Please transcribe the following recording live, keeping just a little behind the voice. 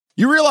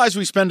You realize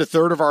we spend a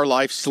third of our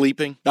life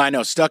sleeping? I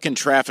know, stuck in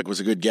traffic was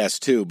a good guess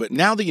too, but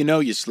now that you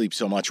know you sleep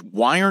so much,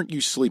 why aren't you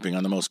sleeping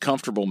on the most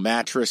comfortable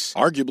mattress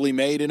arguably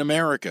made in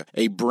America?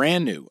 A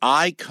brand new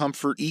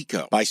iComfort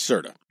Eco by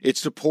Serta. It's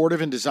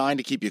supportive and designed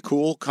to keep you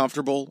cool,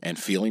 comfortable, and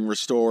feeling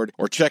restored.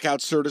 Or check out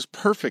Serta's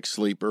Perfect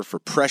Sleeper for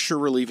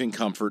pressure-relieving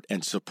comfort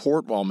and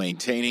support while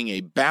maintaining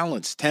a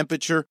balanced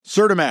temperature.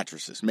 Serta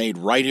mattresses made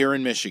right here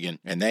in Michigan,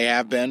 and they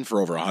have been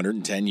for over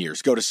 110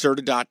 years. Go to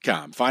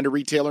Serta.com. Find a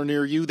retailer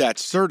near you.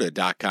 That's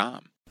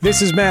Serta.com.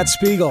 This is Matt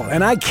Spiegel,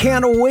 and I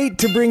can't wait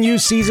to bring you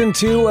Season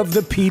 2 of the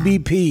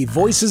PBP,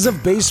 Voices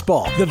of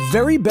Baseball. The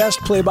very best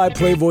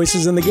play-by-play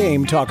voices in the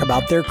game talk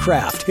about their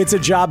craft. It's a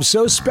job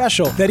so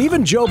special that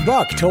even Joe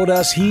Buck told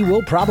us he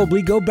will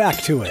probably go back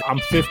to it. I'm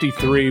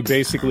 53,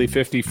 basically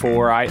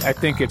 54. I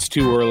think it's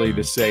too early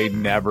to say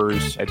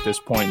nevers at this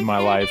point in my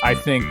life. I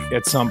think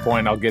at some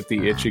point I'll get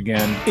the itch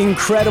again.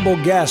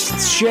 Incredible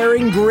guests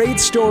sharing great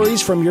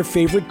stories from your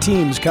favorite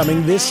teams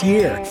coming this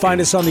year. Find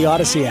us on the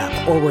Odyssey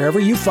app or wherever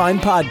you find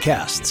podcasts.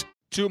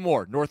 Two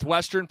more.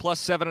 Northwestern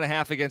plus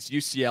 7.5 against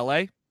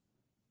UCLA.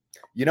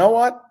 You know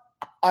what?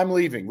 I'm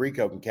leaving.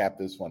 Rico can cap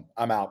this one.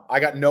 I'm out.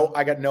 I got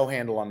no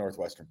handle on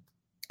Northwestern.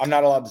 I'm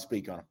not allowed to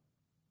speak on them.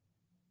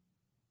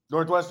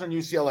 Northwestern,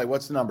 UCLA.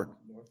 What's the number?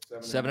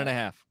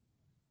 7.5.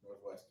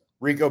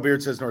 Rico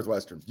Beard says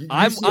Northwestern.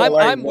 I'm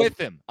with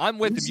him. I'm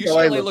with him.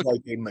 UCLA looked like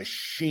a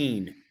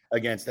machine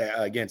against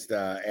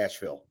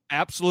Asheville.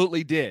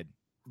 Absolutely did.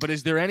 But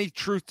is there any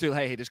truth to,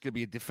 hey, this could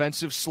be a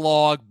defensive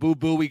slog,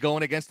 boo-booey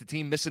going against a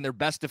team missing their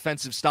best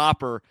defensive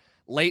stopper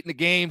late in the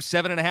game?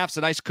 7.5 is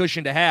a nice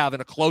cushion to have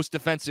in a close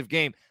defensive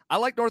game. I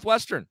like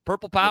Northwestern.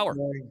 Purple power.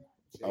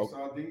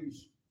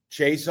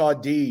 Chase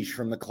Audige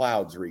from the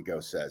clouds, Rico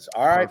says.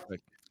 All right.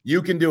 Perfect.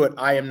 You can do it.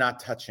 I am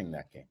not touching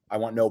that game. I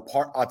want no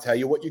part. I'll tell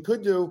you what you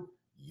could do.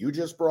 You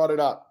just brought it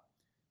up.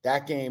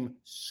 That game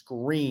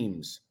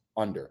screams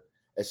under.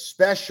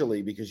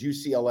 Especially because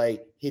UCLA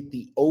hit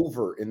the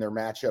over in their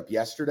matchup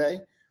yesterday.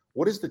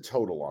 What is the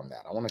total on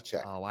that? I want to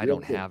check. Oh, I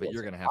don't have it.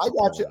 You're going to have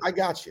to. I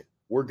got you.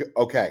 We're good.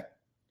 Okay.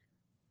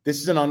 This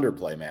is an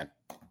underplay, man.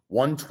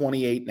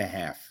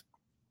 128.5.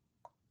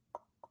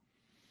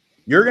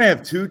 You're going to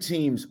have two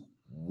teams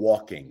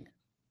walking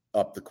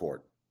up the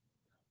court.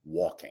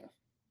 Walking.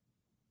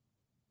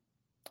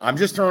 I'm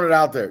just throwing it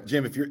out there.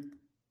 Jim,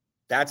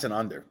 that's an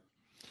under.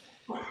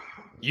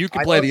 You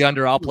can play the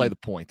under. I'll play the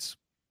points.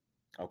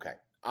 Okay.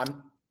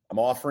 I'm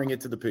offering it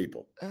to the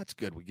people. That's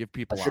good. We give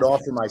people. I should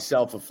offer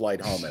myself a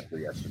flight home after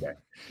yesterday.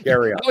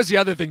 Carry on. That was the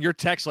other thing. Your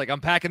text, like, I'm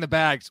packing the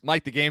bags.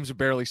 Mike, the games have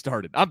barely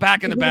started. I'm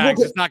packing the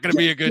bags. It's not going to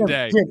be a good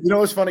day. You know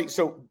what's funny?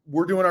 So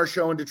we're doing our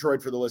show in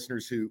Detroit for the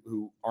listeners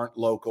who aren't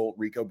local.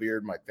 Rico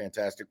Beard, my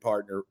fantastic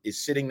partner, is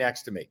sitting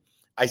next to me.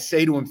 I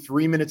say to him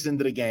 3 minutes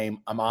into the game,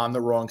 I'm on the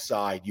wrong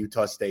side.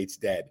 Utah State's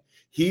dead.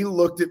 He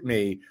looked at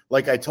me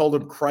like I told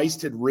him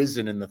Christ had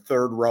risen in the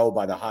third row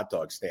by the hot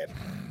dog stand.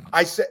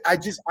 I said,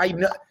 I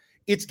know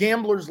it's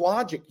gambler's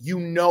logic. You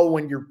know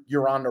when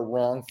you're on the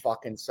wrong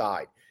fucking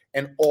side.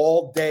 And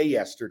all day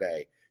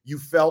yesterday, you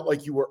felt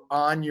like you were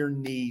on your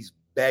knees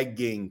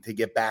begging to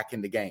get back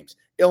into games.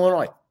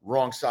 Illinois,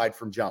 wrong side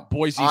from jump.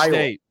 Boise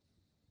State.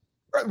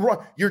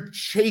 You're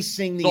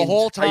chasing the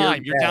whole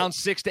time. You're down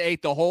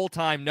 6-8 the whole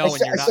time. I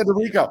said to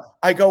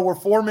Rico, we're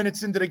 4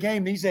 minutes into the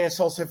game. These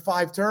assholes have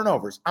 5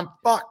 turnovers. I'm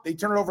fucked. They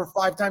turn it over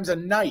 5 times a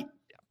night.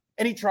 Yeah.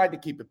 And he tried to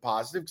keep it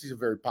positive because he's a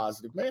very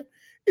positive man.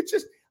 It's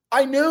just,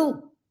 I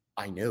knew.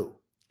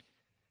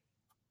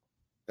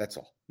 That's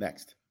all.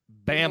 Next.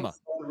 Bama.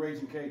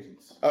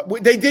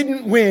 They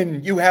didn't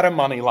win. You had a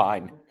money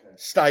line. Okay.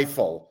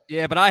 Stifle.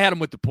 Yeah, but I had them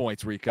with the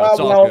points, Rico. It's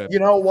all good. You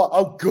know what?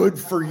 Oh, good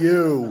for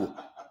you.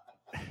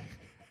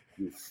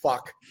 You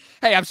fuck.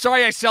 Hey, I'm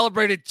sorry I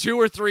celebrated 2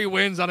 or 3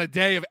 wins on a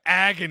day of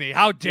agony.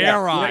 How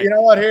dare I? You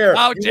know what? Here.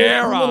 How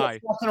dare I? A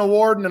fucking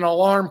award and an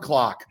alarm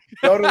clock.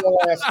 Go to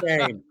the last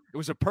game. It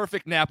was a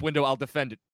perfect nap window. I'll defend it.